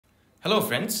Hello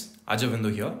friends,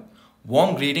 Ajavindo here.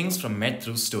 Warm greetings from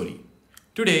MedThruStory.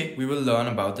 Today we will learn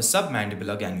about the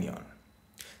submandibular ganglion.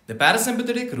 The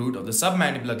parasympathetic route of the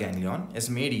submandibular ganglion is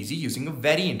made easy using a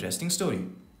very interesting story.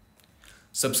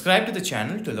 Subscribe to the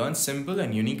channel to learn simple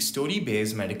and unique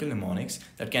story-based medical mnemonics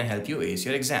that can help you ace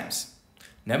your exams.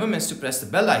 Never miss to press the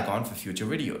bell icon for future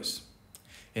videos.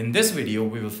 In this video,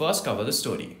 we will first cover the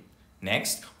story.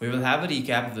 Next, we will have a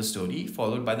recap of the story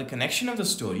followed by the connection of the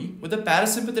story with the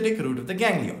parasympathetic route of the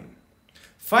ganglion.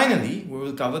 Finally, we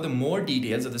will cover the more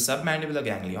details of the submandibular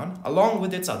ganglion along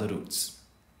with its other routes.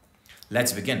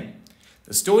 Let's begin.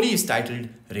 The story is titled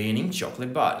Raining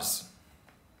Chocolate Bars.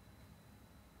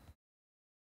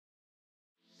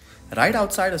 Right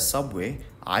outside a subway,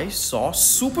 I saw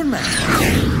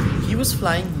Superman. He was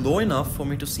flying low enough for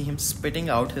me to see him spitting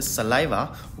out his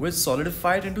saliva, which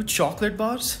solidified into chocolate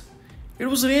bars. It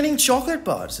was raining chocolate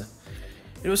bars.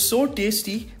 It was so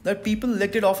tasty that people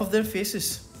licked it off of their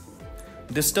faces.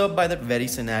 Disturbed by that very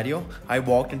scenario, I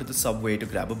walked into the subway to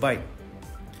grab a bite.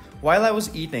 While I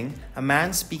was eating, a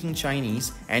man speaking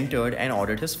Chinese entered and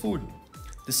ordered his food.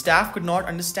 The staff could not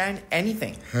understand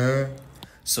anything.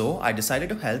 So I decided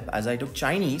to help as I took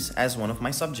Chinese as one of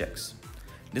my subjects.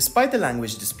 Despite the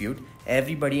language dispute,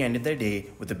 everybody ended their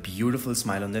day with a beautiful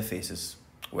smile on their faces.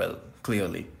 Well,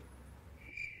 clearly.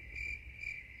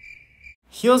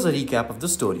 Here's a recap of the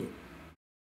story.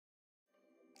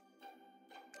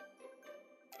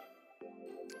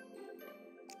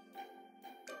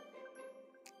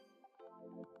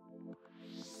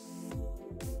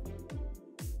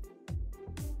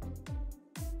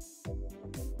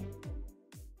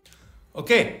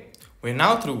 Okay, we're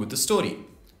now through with the story.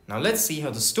 Now let's see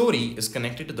how the story is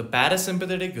connected to the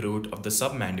parasympathetic route of the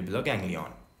submandibular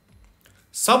ganglion.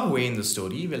 Subway in the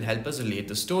story will help us relate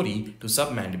the story to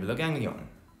submandibular ganglion.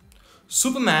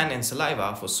 Superman and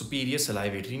saliva for superior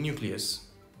salivatory nucleus.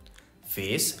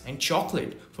 Face and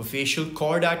chocolate for facial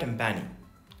chorda tympani.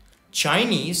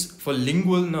 Chinese for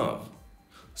lingual nerve.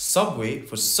 Subway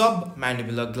for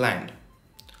submandibular gland.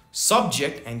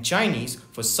 Subject and Chinese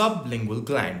for sublingual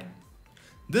gland.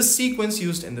 This sequence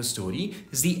used in the story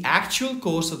is the actual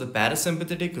course of the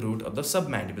parasympathetic route of the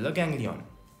submandibular ganglion.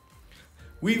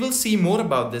 We will see more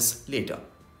about this later.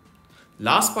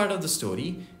 Last part of the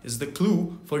story is the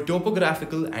clue for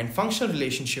topographical and functional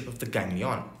relationship of the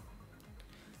ganglion.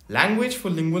 Language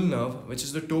for lingual nerve, which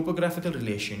is the topographical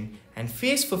relation, and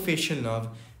face for facial nerve,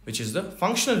 which is the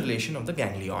functional relation of the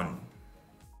ganglion.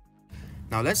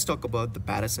 Now let's talk about the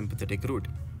parasympathetic route.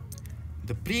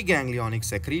 The preganglionic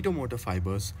secretomotor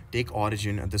fibers take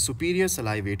origin at the superior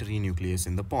salivatory nucleus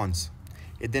in the pons.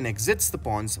 It then exits the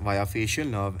pons via facial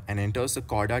nerve and enters the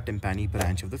chorda tympani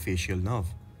branch of the facial nerve.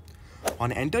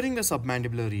 On entering the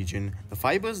submandibular region, the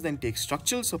fibers then take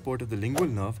structural support of the lingual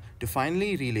nerve to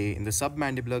finally relay in the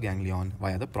submandibular ganglion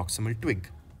via the proximal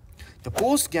twig. The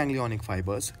postganglionic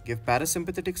fibers give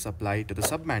parasympathetic supply to the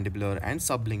submandibular and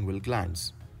sublingual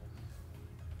glands.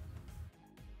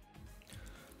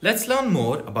 Let's learn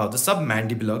more about the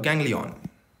submandibular ganglion.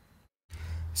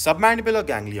 Submandibular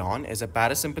ganglion is a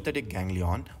parasympathetic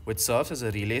ganglion which serves as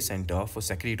a relay center for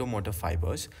secretomotor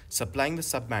fibers supplying the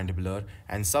submandibular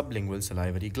and sublingual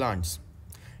salivary glands.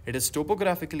 It is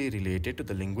topographically related to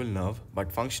the lingual nerve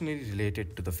but functionally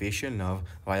related to the facial nerve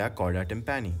via chorda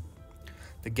tympani.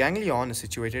 The ganglion is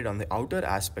situated on the outer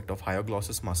aspect of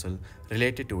hyoglossus muscle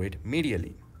related to it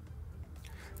medially.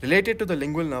 Related to the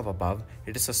lingual nerve above,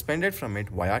 it is suspended from it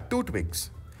via two twigs.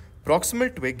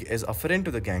 Proximal twig is afferent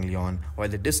to the ganglion, while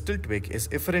the distal twig is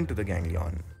efferent to the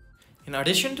ganglion. In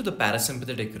addition to the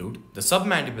parasympathetic route, the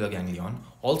submandibular ganglion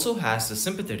also has the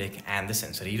sympathetic and the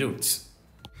sensory routes.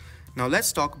 Now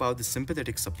let's talk about the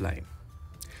sympathetic supply.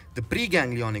 The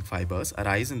preganglionic fibers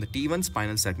arise in the T1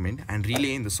 spinal segment and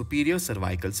relay in the superior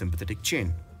cervical sympathetic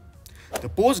chain. The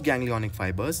postganglionic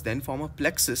fibers then form a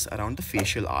plexus around the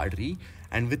facial artery,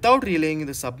 and without relaying in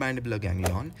the submandibular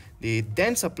ganglion, they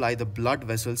then supply the blood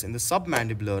vessels in the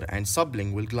submandibular and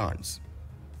sublingual glands.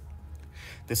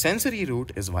 The sensory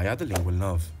route is via the lingual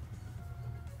nerve.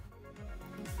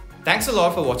 Thanks a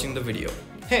lot for watching the video.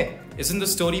 Hey, isn't the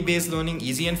story-based learning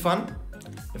easy and fun?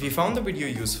 If you found the video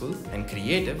useful and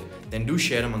creative, then do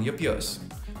share among your peers.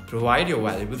 Provide your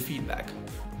valuable feedback.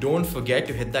 Don't forget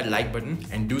to hit that like button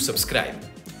and do subscribe.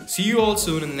 See you all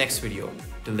soon in the next video.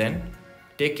 Till then,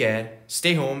 take care,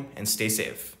 stay home and stay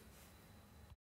safe.